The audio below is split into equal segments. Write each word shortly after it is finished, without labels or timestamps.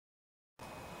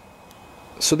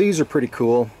So these are pretty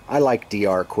cool. I like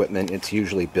DR equipment. It's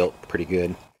usually built pretty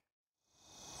good.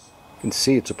 You can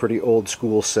see it's a pretty old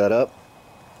school setup.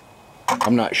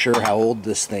 I'm not sure how old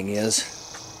this thing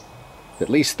is. At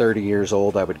least 30 years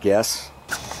old, I would guess.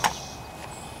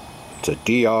 It's a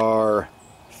DR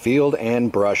field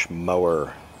and brush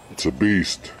mower. It's a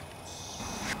beast.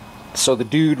 So the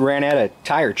dude ran out of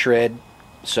tire tread,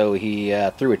 so he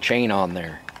threw a chain on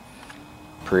there.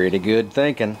 Pretty good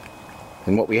thinking.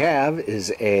 And what we have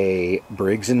is a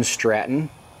Briggs and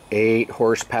Stratton 8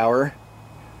 horsepower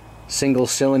single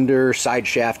cylinder side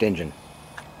shaft engine.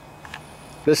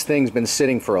 This thing's been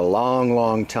sitting for a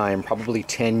long time, probably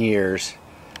 10 years.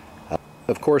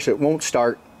 Of course it won't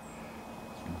start,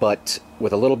 but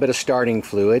with a little bit of starting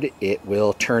fluid it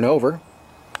will turn over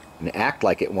and act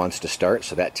like it wants to start,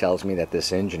 so that tells me that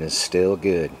this engine is still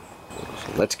good.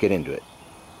 So let's get into it.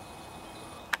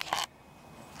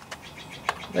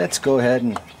 Let's go ahead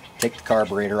and take the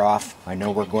carburetor off. I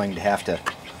know we're going to have to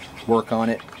work on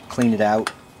it, clean it out,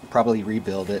 probably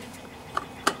rebuild it.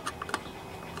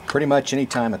 Pretty much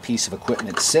anytime a piece of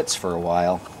equipment sits for a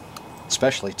while,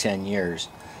 especially 10 years,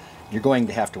 you're going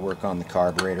to have to work on the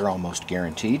carburetor, almost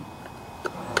guaranteed.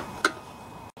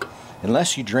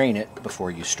 Unless you drain it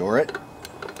before you store it.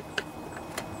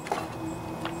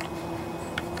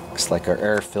 Looks like our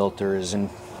air filter is in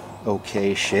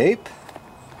okay shape.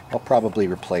 I'll probably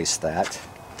replace that.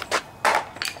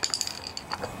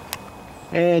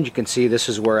 And you can see this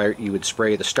is where you would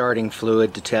spray the starting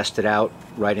fluid to test it out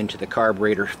right into the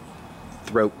carburetor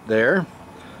throat there,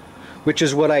 which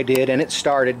is what I did, and it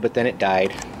started, but then it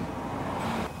died.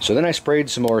 So then I sprayed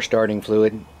some more starting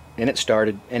fluid, and it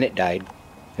started, and it died,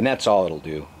 and that's all it'll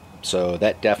do. So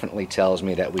that definitely tells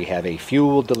me that we have a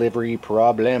fuel delivery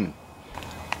problem.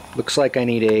 Looks like I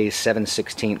need a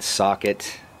 7/16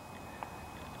 socket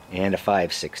and a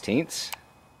 5/16.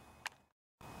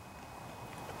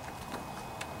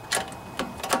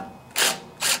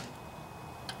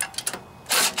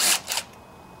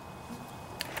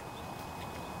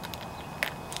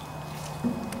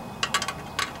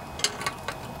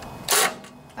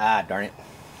 Ah, darn it.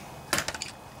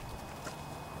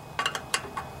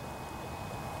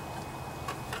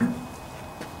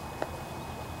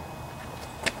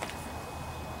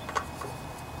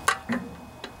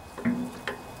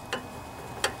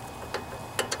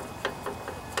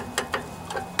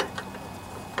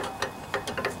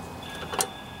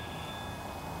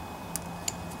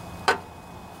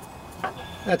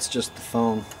 That's just the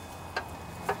phone.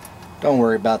 Don't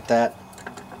worry about that.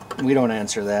 We don't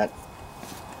answer that.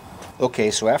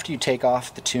 Okay, so after you take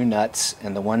off the 2 nuts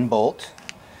and the 1 bolt,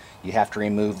 you have to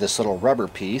remove this little rubber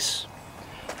piece.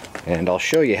 And I'll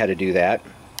show you how to do that.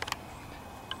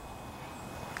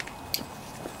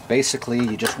 Basically,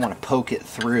 you just want to poke it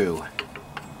through,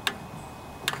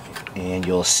 and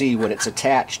you'll see what it's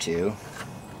attached to.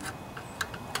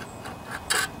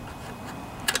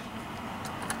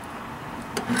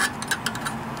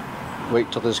 Wait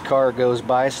till this car goes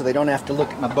by so they don't have to look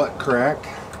at my butt crack.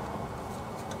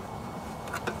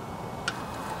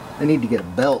 I need to get a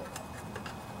belt.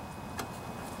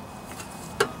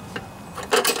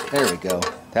 There we go.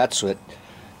 That's what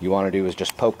you want to do, is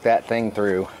just poke that thing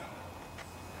through.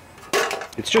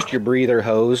 It's just your breather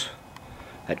hose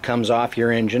that comes off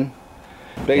your engine.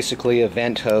 Basically a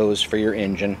vent hose for your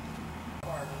engine.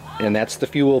 And that's the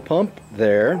fuel pump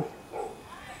there.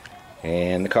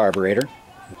 And the carburetor.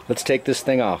 Let's take this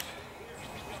thing off.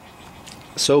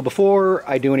 So before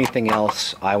I do anything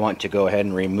else, I want to go ahead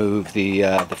and remove the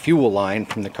fuel line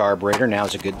from the carburetor.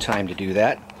 Now's a good time to do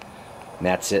that. And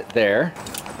that's it there.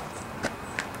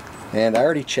 And I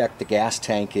already checked the gas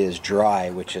tank is dry,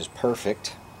 which is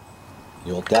perfect.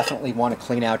 You'll definitely want to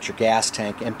clean out your gas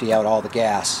tank, empty out all the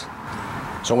gas.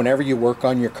 So whenever you work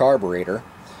on your carburetor,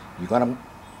 you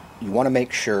want to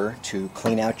make sure to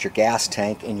clean out your gas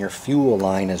tank and your fuel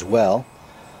line as well.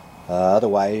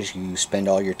 Otherwise you spend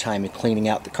all your time in cleaning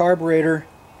out the carburetor,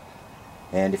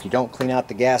 and if you don't clean out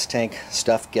the gas tank,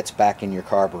 stuff gets back in your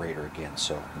carburetor again.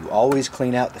 So you always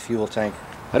clean out the fuel tank.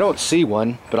 I don't see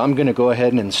one, but I'm going to go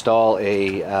ahead and install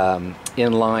a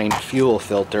inline fuel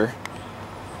filter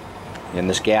in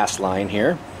this gas line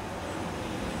here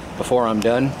before I'm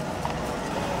done.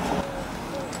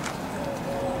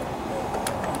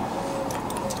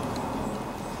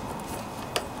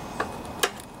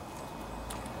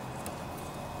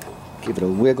 Give it a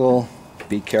wiggle.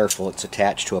 Be careful, it's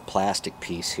attached to a plastic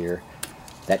piece here.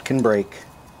 That can break.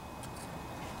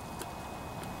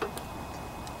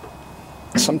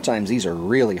 Sometimes these are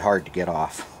really hard to get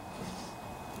off.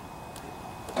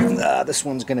 This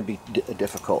one's going to be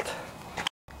difficult.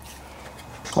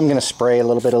 I'm going to spray a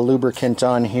little bit of lubricant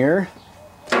on here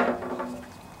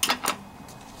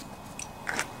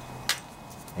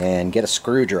and get a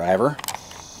screwdriver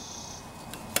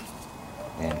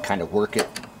and kind of work it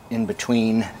in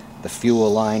between the fuel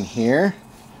line here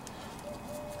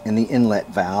and the inlet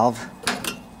valve.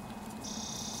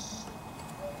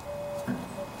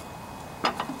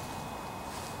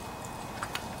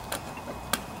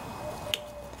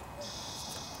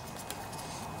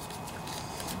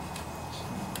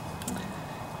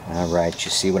 Alright,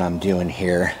 you see what I'm doing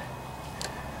here,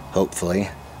 hopefully.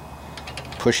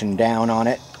 Pushing down on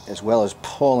it as well as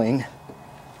pulling.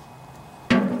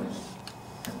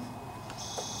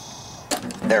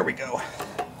 There we go.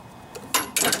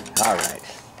 Alright.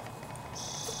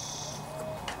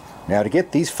 Now to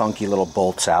get these funky little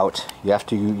bolts out, you have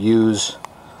to use,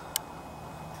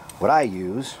 what I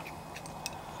use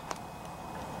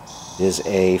is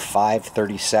a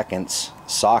 5/32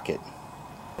 socket.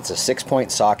 It's a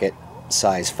 6-point socket,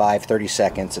 size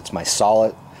 5/32.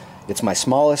 It's my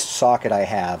smallest socket I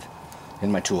have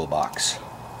in my toolbox.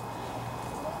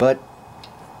 But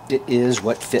it is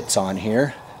what fits on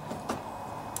here.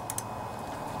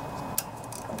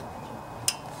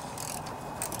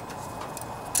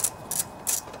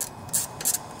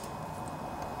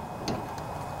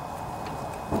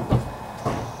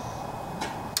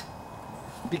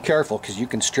 Be careful, because you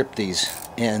can strip these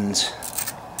ends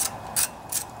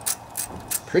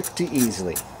pretty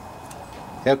easily.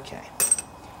 Okay.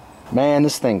 Man,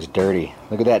 this thing's dirty.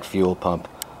 Look at that fuel pump.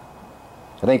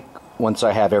 I think once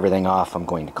I have everything off, I'm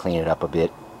going to clean it up a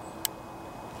bit.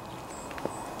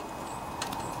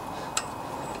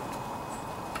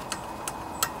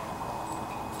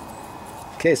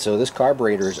 Okay, so this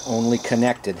carburetor is only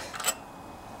connected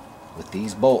with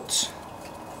these bolts.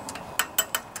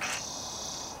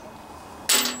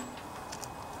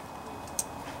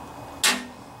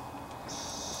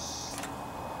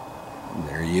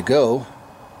 There you go.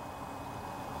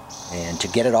 And to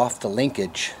get it off the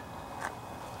linkage,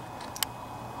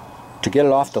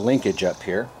 up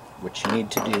here, what you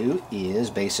need to do is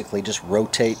basically just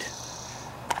rotate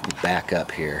back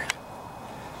up here.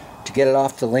 To get it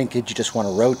off the linkage, you just want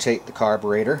to rotate the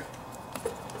carburetor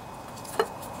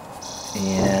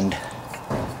and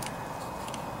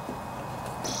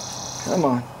come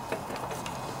on,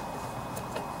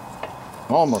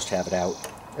 almost have it out.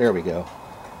 There we go.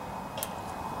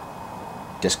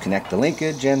 Disconnect the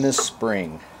linkage and this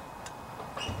spring.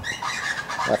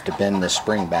 I'll have to bend this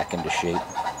spring back into shape.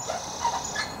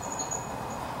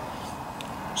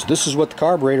 So this is what the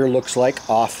carburetor looks like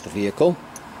off the vehicle.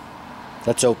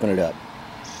 Let's open it up.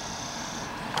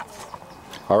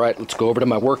 Alright, let's go over to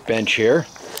my workbench here.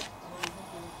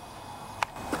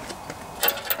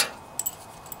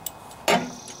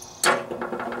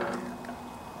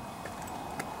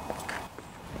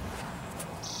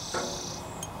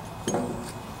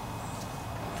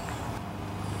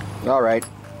 Alright,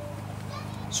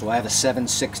 so I have a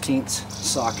 7/16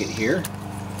 socket here,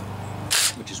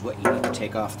 which is what you need to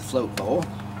take off the float bowl.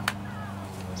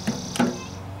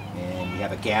 And you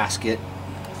have a gasket.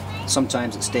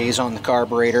 Sometimes it stays on the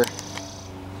carburetor,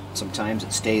 sometimes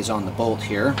it stays on the bolt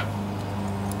here.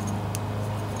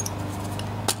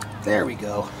 There we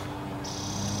go.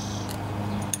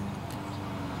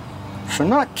 So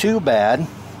not too bad.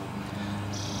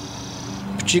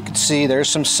 But you can see there's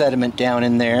some sediment down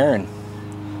in there and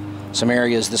some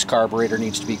areas this carburetor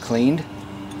needs to be cleaned.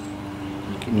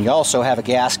 And you also have a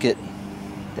gasket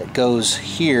that goes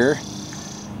here,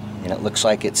 and it looks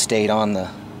like it stayed on the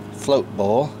float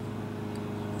bowl.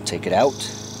 Take it out.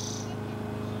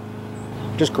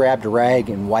 Just grabbed a rag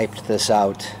and wiped this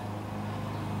out,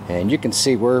 and you can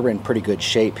see we're in pretty good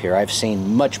shape here. I've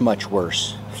seen much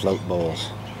worse float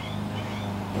bowls.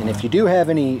 And if you do have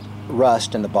any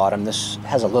rust in the bottom, this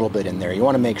has a little bit in there. You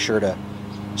want to make sure to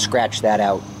scratch that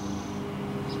out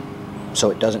so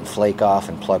it doesn't flake off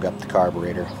and plug up the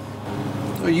carburetor.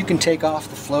 So you can take off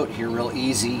the float here real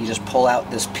easy. You just pull out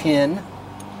this pin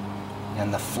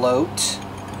and the float,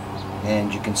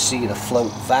 and you can see the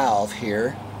float valve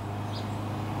here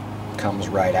comes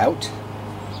right out,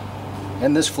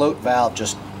 and this float valve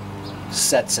just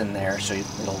sets in there, so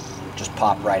it'll just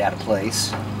pop right out of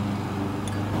place.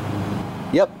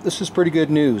 Yep, this is pretty good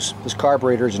news. This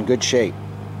carburetor is in good shape.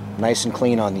 Nice and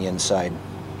clean on the inside.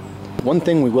 One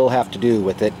thing we will have to do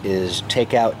with it is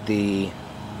take out the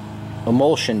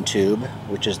emulsion tube,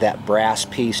 which is that brass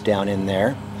piece down in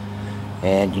there.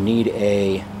 And you need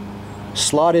a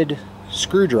slotted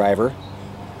screwdriver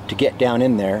to get down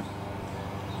in there.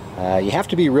 You have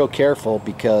to be real careful,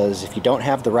 because if you don't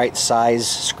have the right size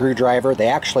screwdriver, they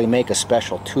actually make a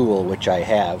special tool, which I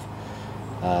have.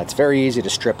 It's very easy to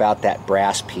strip out that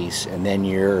brass piece, and then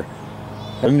you're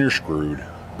screwed.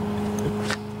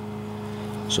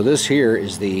 So this here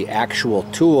is the actual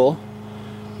tool.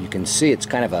 You can see it's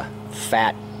kind of a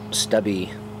fat,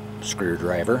 stubby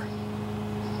screwdriver,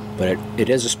 but it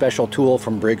is a special tool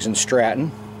from Briggs and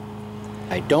Stratton.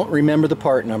 I don't remember the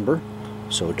part number,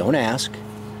 so don't ask.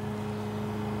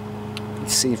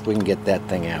 Let's see if we can get that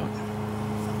thing out.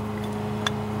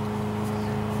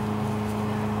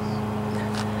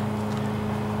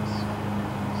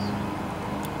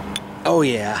 Oh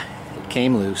yeah, it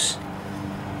came loose.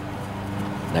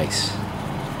 Nice.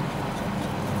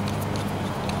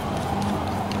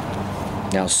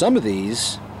 Now some of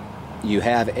these, you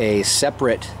have a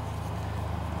separate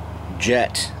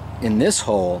jet in this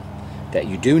hole that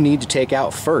you do need to take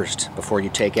out first before you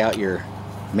take out your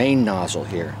main nozzle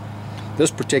here.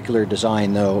 This particular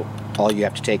design though, all you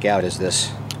have to take out is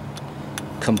this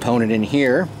component in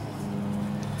here,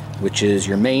 which is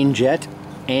your main jet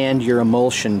and your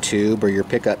emulsion tube or your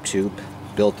pickup tube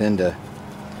built into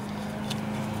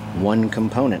one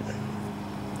component.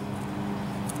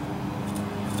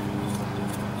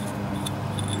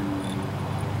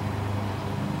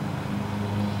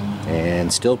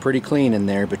 And still pretty clean in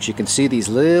there, but you can see these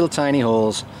little tiny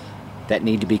holes that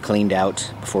need to be cleaned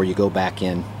out before you go back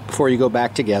in, before you go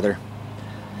back together.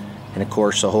 And of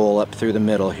course a hole up through the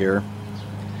middle here,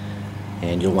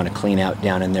 and you'll want to clean out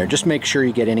down in there. Just make sure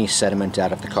you get any sediment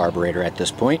out of the carburetor at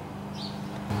this point.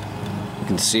 You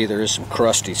can see there is some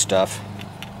crusty stuff.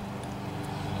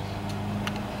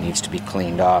 Needs to be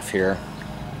cleaned off here.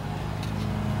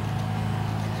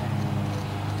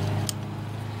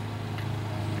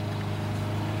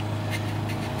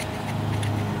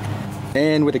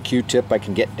 And with a Q-tip I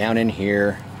can get down in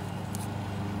here,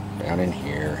 down in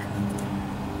here.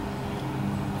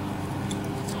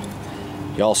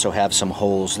 You also have some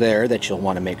holes there that you'll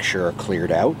want to make sure are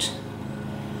cleared out.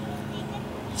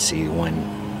 See, one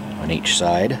on each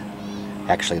side.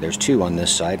 Actually there's two on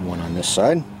this side, one on this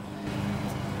side.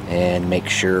 And make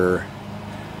sure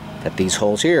that these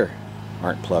holes here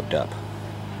aren't plugged up.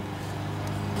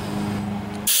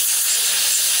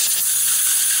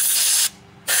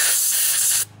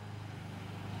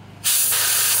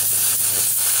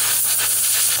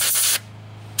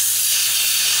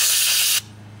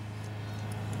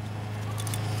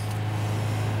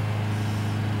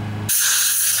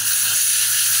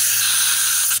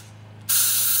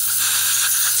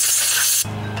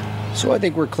 So I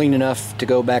think we're clean enough to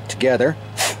go back together.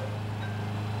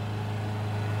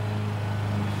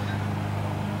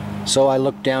 So I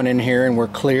look down in here and we're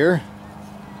clear.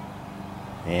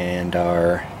 And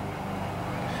our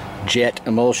jet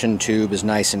emulsion tube is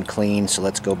nice and clean, so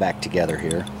let's go back together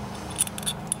here.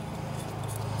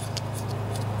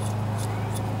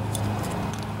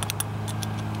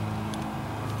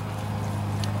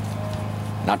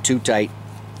 Not too tight.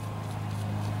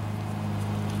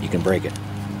 You can break it.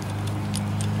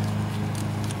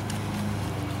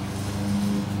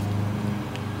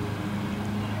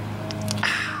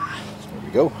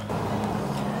 Go.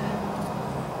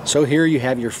 So here you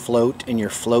have your float and your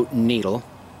float needle,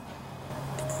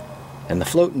 and the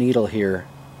float needle here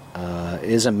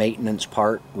is a maintenance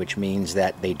part, which means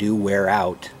that they do wear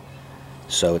out,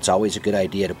 so it's always a good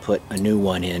idea to put a new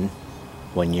one in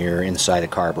when you're inside a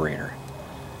carburetor.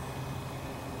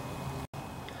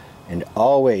 And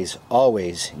always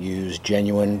use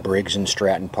genuine Briggs and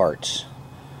Stratton parts.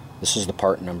 This is the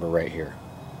part number right here.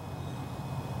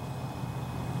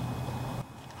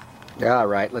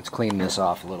 Alright, let's clean this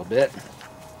off a little bit.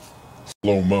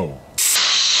 Slow-mo.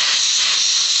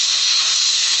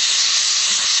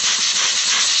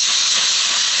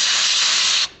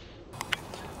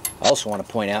 I also want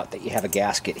to point out that you have a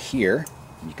gasket here.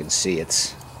 You can see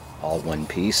it's all one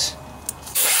piece.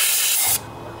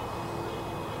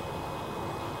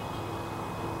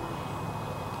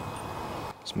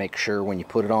 Just make sure when you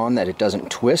put it on that it doesn't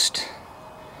twist,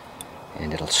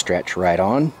 and it'll stretch right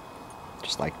on.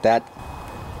 Just like that.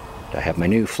 I have my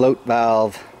new float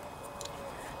valve,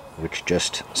 which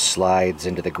just slides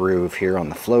into the groove here on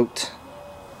the float.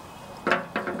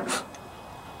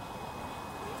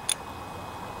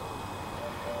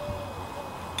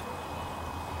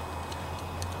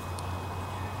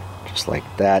 Just like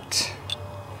that.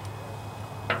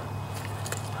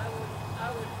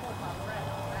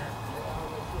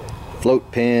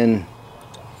 Float pin.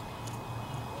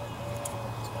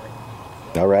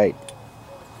 All right.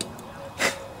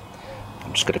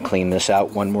 I'm just going to clean this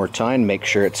out one more time, make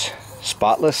sure it's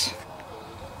spotless.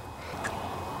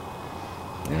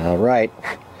 All right.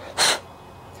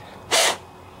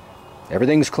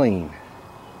 Everything's clean.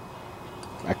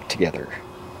 Back together.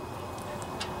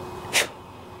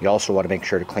 You also want to make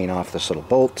sure to clean off this little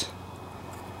bolt.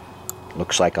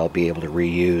 Looks like I'll be able to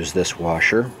reuse this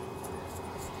washer.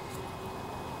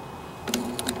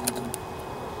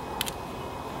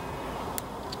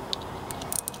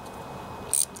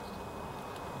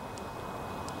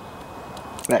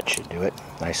 That should do it.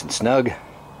 Nice and snug.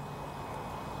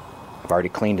 I've already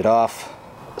cleaned it off.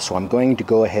 So I'm going to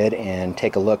go ahead and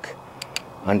take a look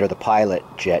under the pilot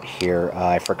jet here.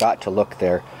 I forgot to look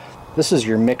there. This is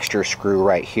your mixture screw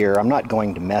right here. I'm not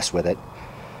going to mess with it.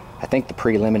 I think the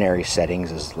preliminary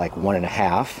settings is like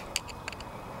 1.5.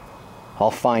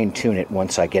 I'll fine tune it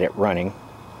once I get it running.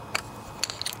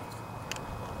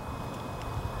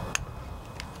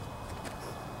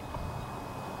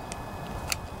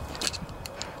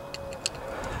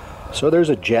 So there's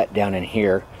a jet down in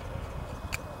here,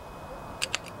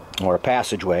 or a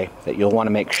passageway, that you'll want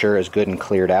to make sure is good and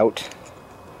cleared out.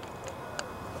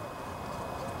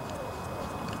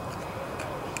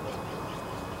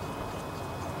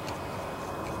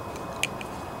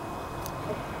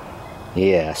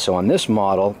 Yeah, so on this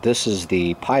model, this is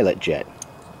the pilot jet.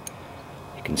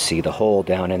 You can see the hole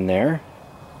down in there.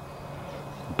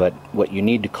 But what you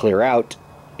need to clear out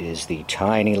is the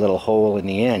tiny little hole in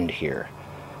the end here.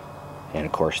 And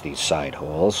of course these side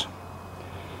holes.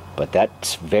 But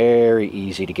that's very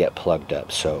easy to get plugged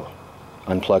up, so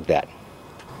unplug that.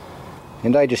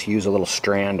 And I just use a little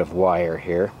strand of wire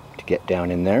here to get down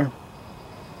in there.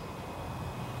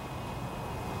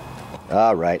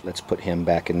 Alright, let's put him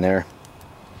back in there.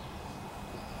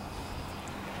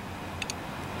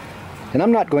 And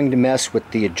I'm not going to mess with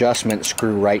the adjustment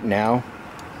screw right now.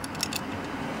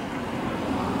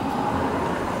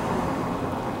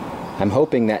 I'm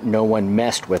hoping that no one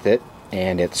messed with it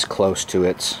and it's close to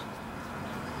its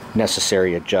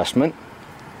necessary adjustment.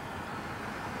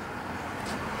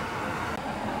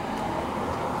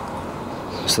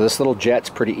 So this little jet's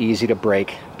pretty easy to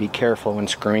break. Be careful when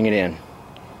screwing it in.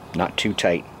 Not too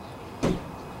tight.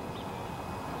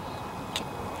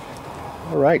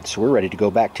 Alright, so we're ready to go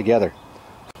back together.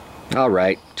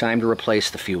 Alright, time to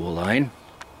replace the fuel line.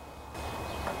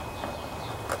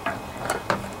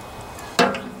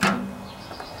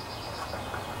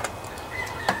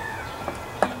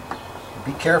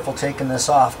 Be careful taking this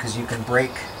off because you can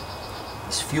break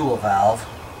this fuel valve.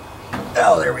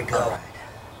 Oh, there we go.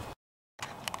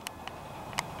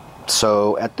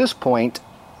 So at this point,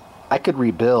 I could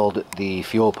rebuild the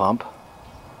fuel pump,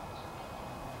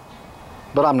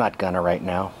 but I'm not gonna right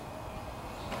now.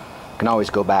 I can always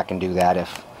go back and do that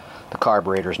if the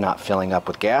carburetor is not filling up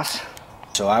with gas.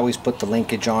 So I always put the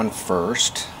linkage on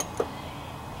first.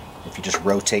 If you just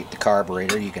rotate the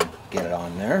carburetor, you can get it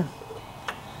on there.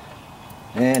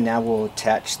 And now we'll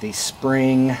attach the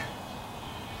spring.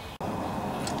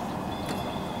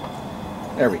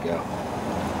 There we go.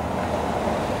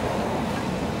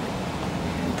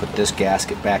 And put this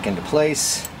gasket back into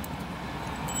place.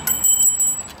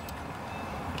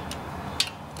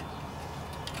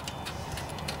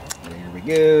 There we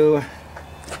go.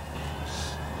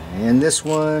 And this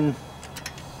one.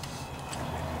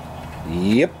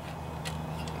 Yep.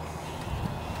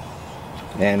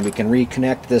 And we can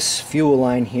reconnect this fuel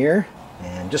line here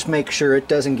and just make sure it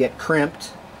doesn't get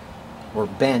crimped or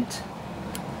bent.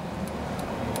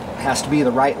 It has to be the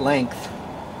right length,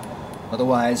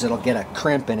 otherwise it'll get a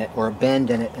crimp in it or a bend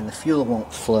in it and the fuel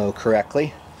won't flow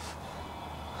correctly.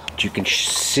 But you can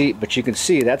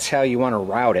see that's how you want to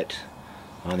route it,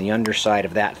 on the underside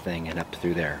of that thing and up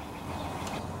through there.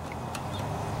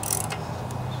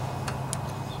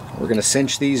 We're going to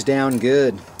cinch these down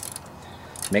good.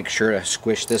 Make sure to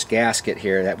squish this gasket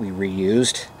here that we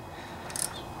reused.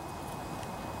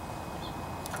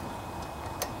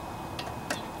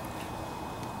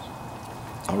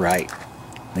 Alright,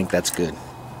 I think that's good.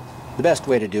 The best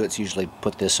way to do it is usually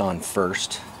put this on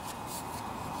first.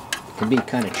 It can be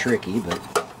kind of tricky, but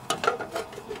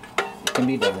it can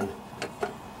be done.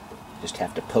 Just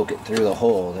have to poke it through the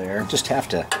hole there. Just have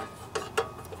to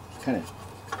kind of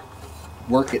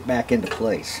work it back into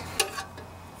place.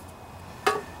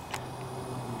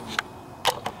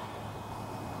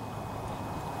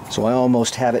 So I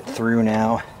almost have it through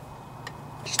now.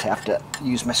 Just have to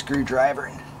use my screwdriver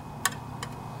and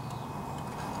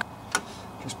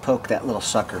just poke that little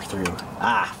sucker through.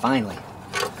 Ah, finally.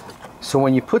 So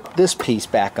when you put this piece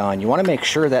back on, you want to make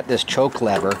sure that this choke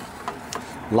lever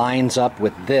lines up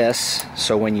with this,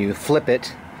 so when you flip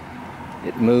it,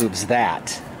 it moves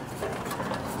that.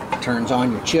 It turns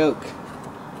on your choke.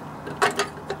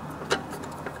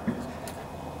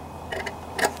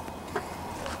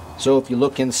 So if you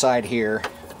look inside here,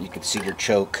 you can see your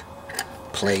choke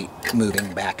plate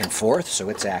moving back and forth, so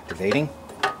it's activating.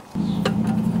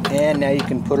 And now you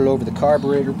can put it over the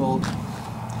carburetor bolt.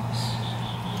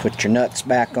 Put your nuts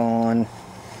back on.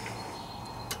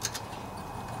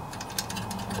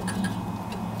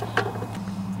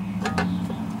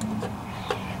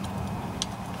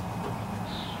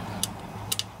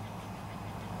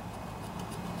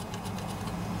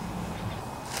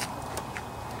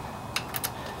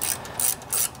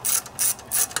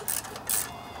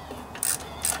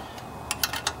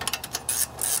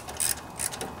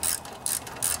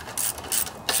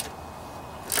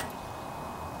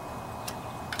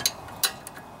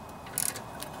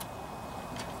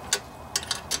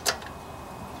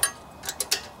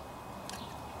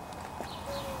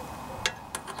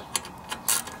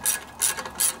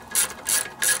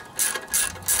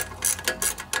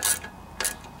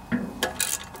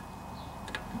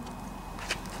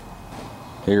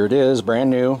 Here it is, brand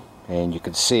new, and you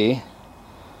can see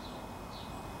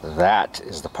that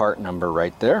is the part number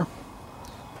right there.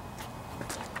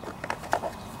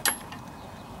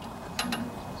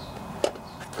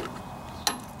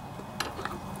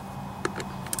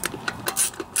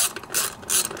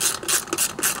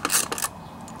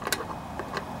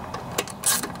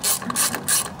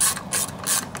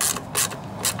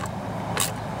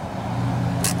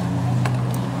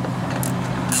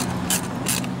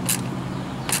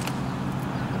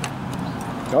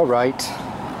 All right.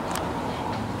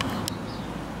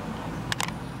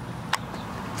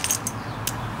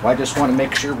 Well, I just want to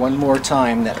make sure one more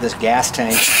time that this gas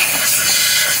tank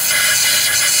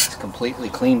is completely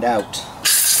cleaned out.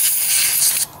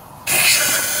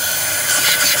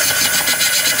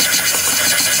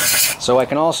 So I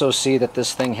can also see that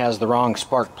this thing has the wrong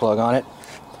spark plug on it.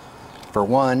 For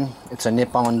one, it's a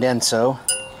Nippon Denso.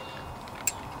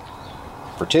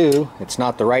 For two, it's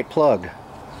not the right plug.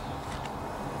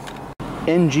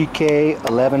 NGK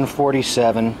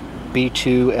 1147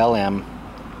 B2 LM.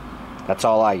 That's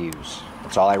all I use.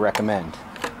 That's all I recommend.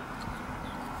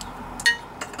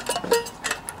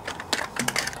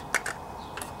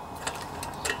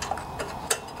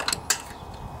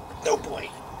 Oh boy.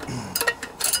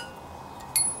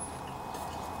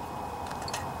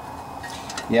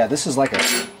 Yeah, this is like a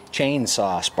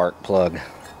chainsaw spark plug.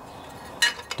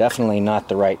 Definitely not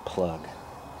the right plug.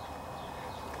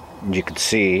 And you can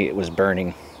see it was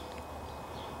burning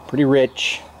pretty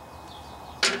rich.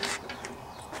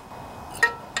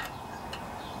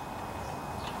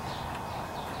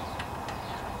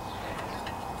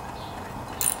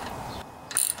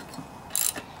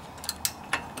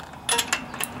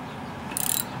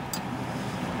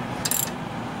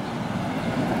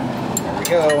 There we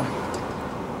go.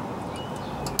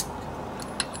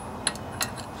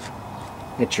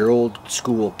 It's your old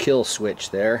school kill switch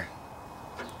there.